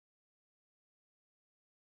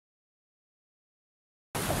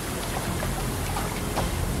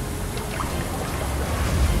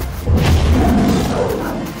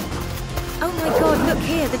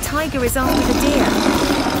the tiger is after the deer.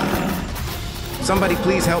 Somebody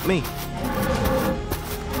please help me.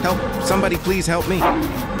 Help! Somebody please help me.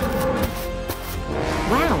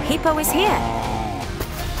 Wow, Hippo is here.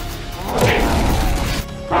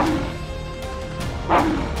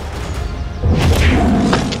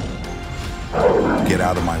 Get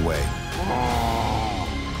out of my way.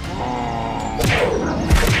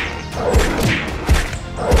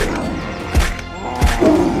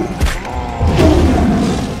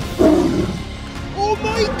 Oh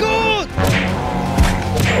my God!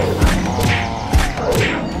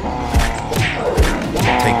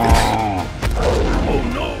 Take this. Oh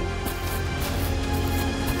no!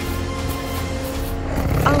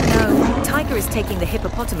 Oh no, tiger is taking the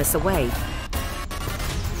hippopotamus away.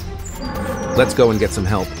 Let's go and get some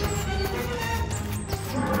help.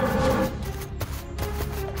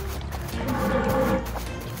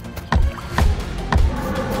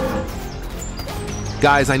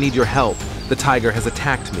 Guys, I need your help. The tiger has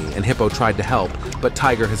attacked me, and Hippo tried to help, but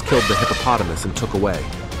tiger has killed the hippopotamus and took away.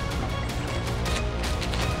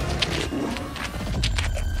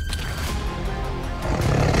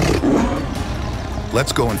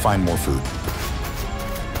 Let's go and find more food.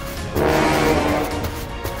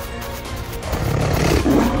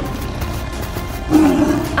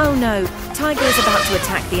 Oh no, tiger is about to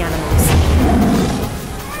attack the animals.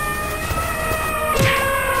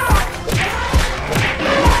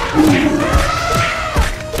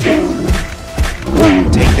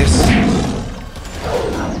 Take this.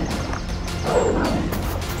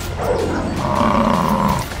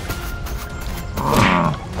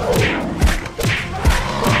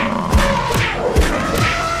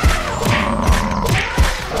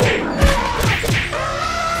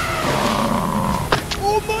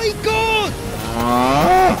 Oh my God!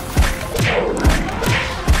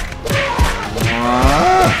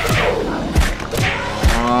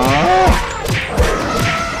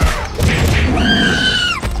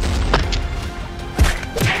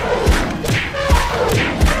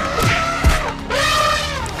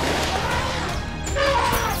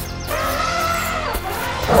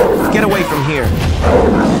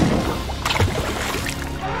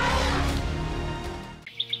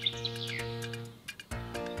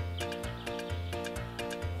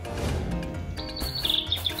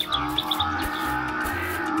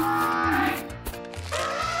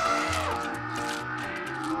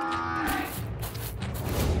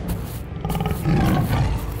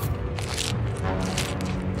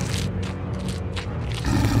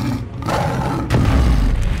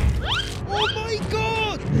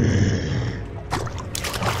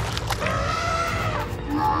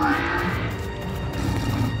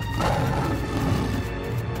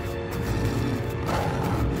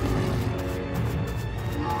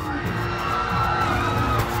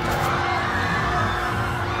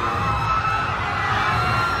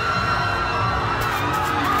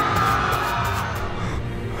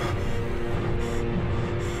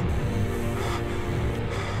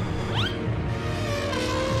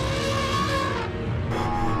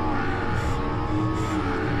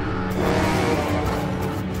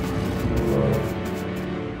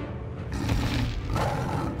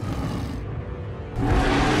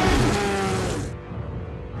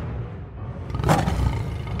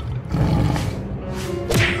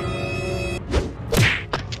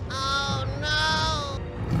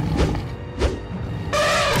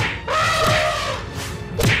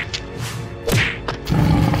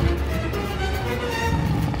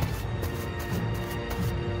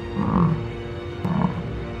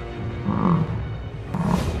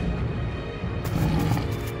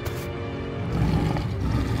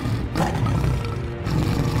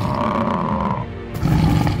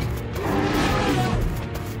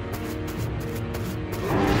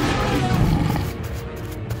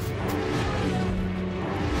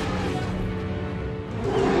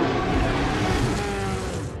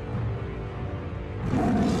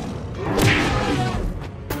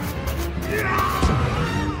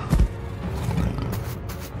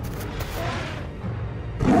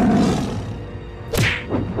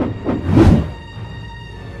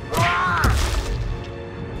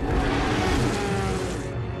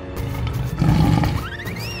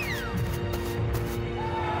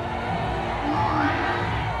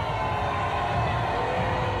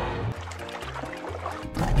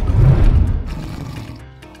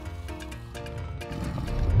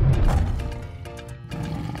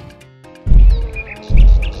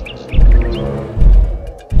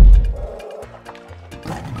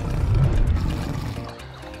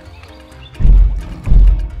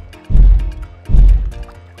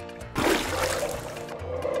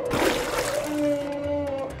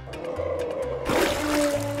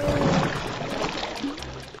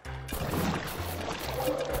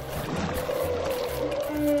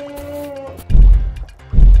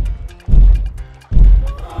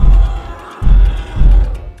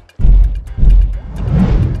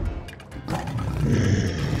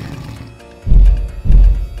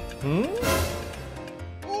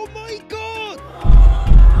 Oh my God!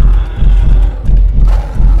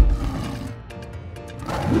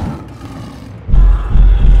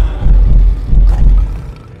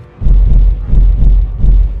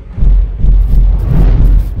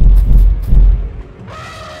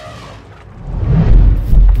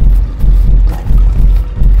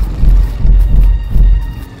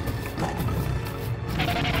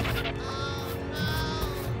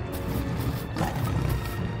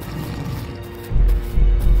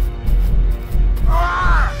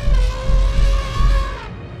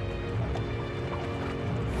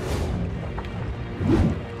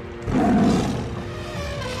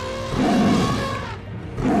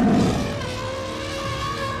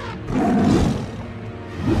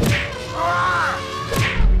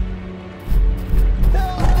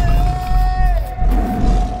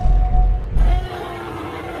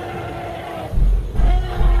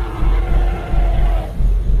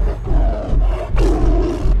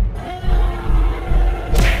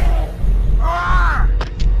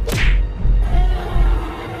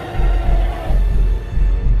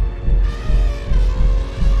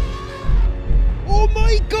 Oh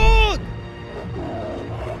my God!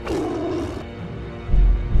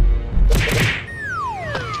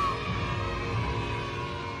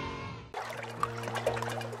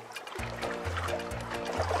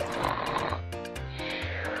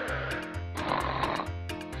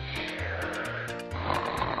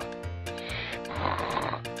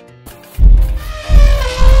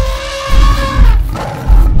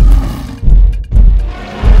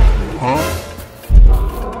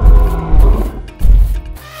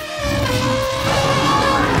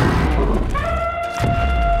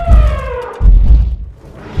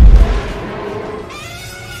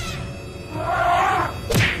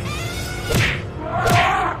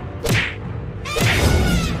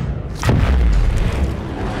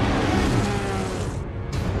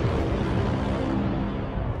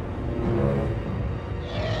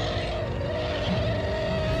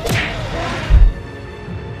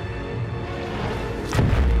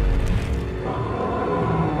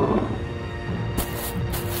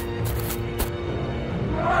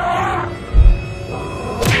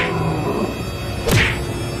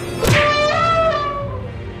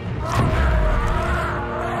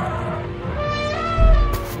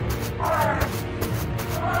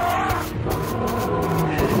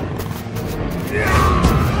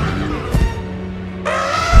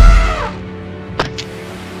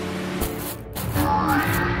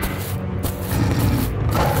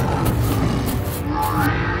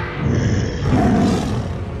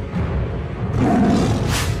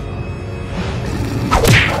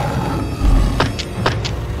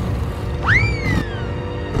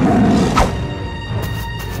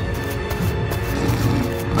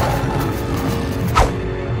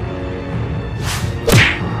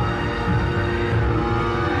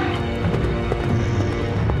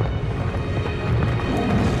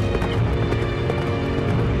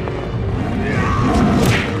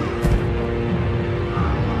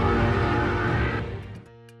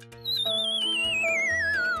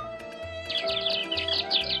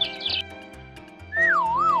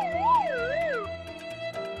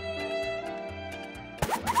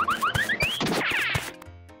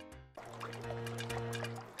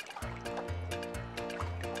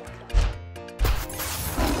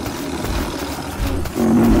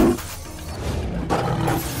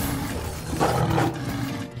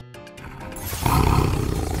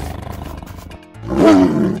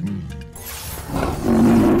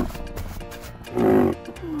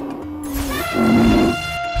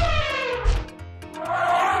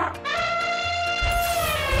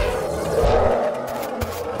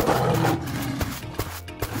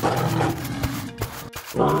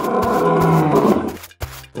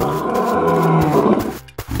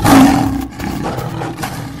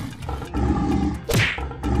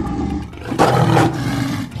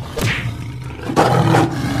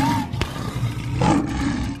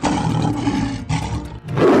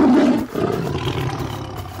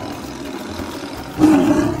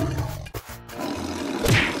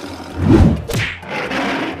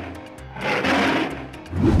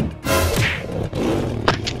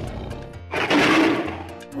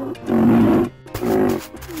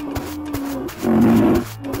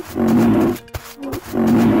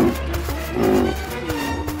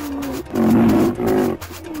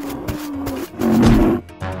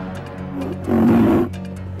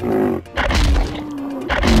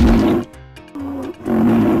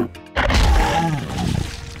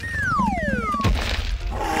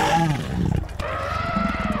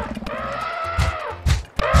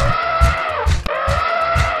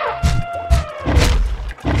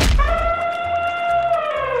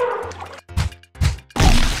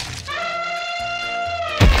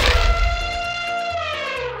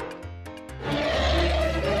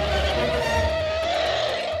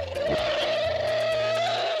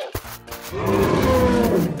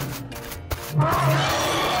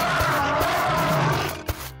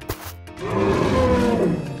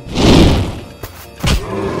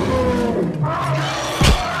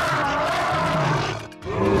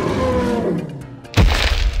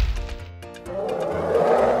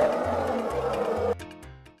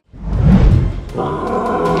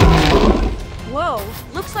 Whoa,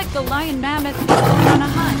 looks like the lion mammoth is going on a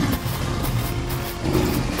hunt.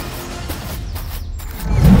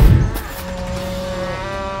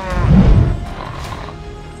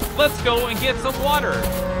 Let's go and get some water.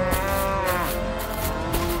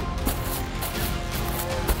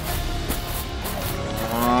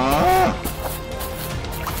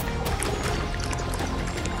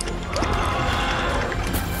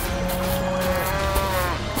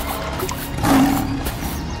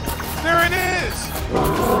 There it is!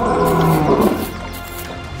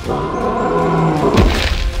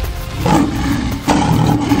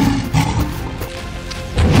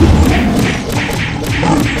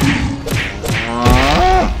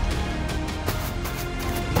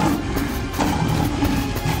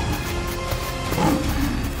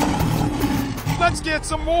 Let's get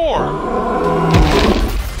some more!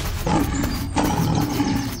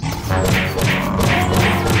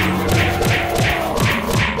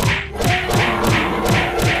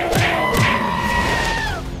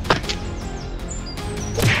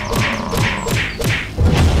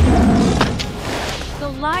 The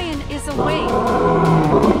lion is awake.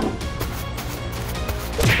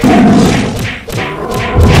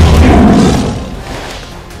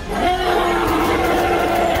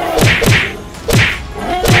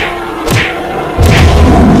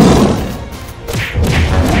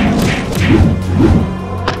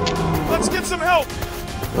 Let's get some help!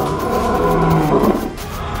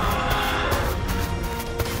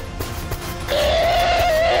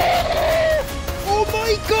 Oh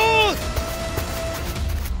my god!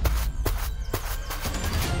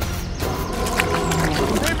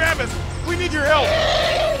 Hey Mammoth, we need your help!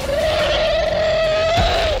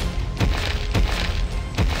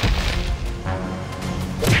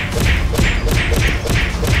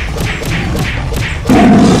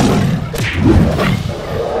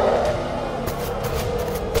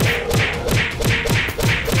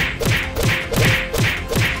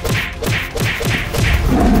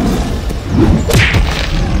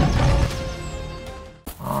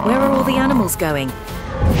 Where are all the animals going?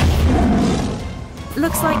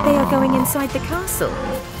 Looks like they are going inside the castle.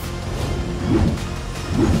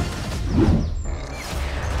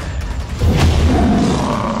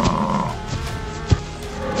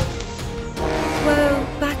 Whoa,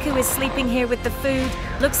 Baku is sleeping here with the food.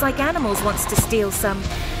 Looks like Animals wants to steal some.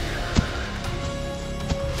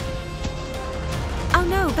 Oh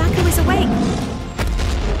no, Baku is awake.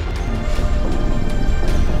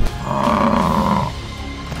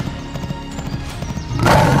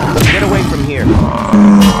 Get away from here.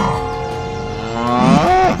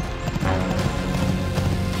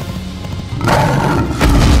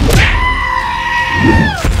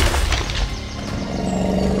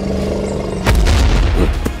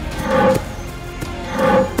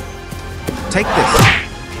 Take this.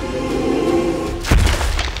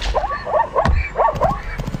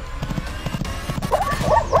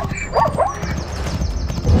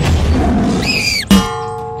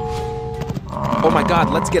 Oh my god,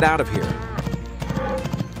 let's get out of here.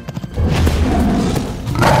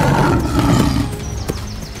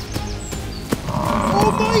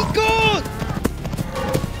 Oh my god!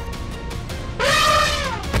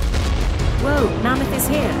 Whoa, Mammoth is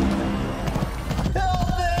here.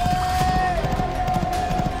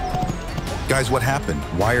 Guys, what happened?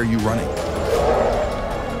 Why are you running?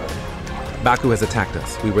 Baku has attacked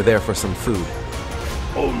us. We were there for some food.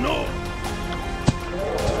 Oh no!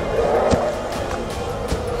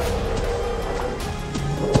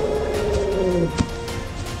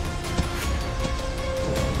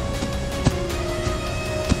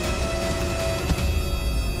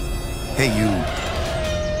 Hey, you.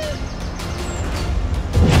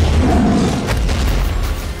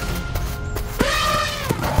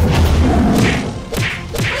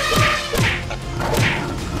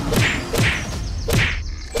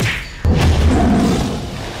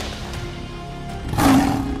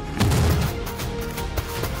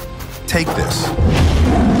 Take this.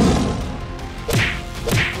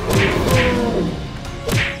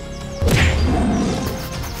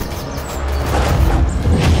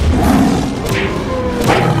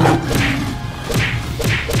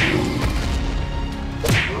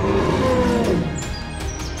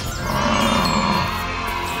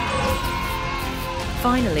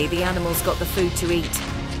 Finally, the animals got the food to eat.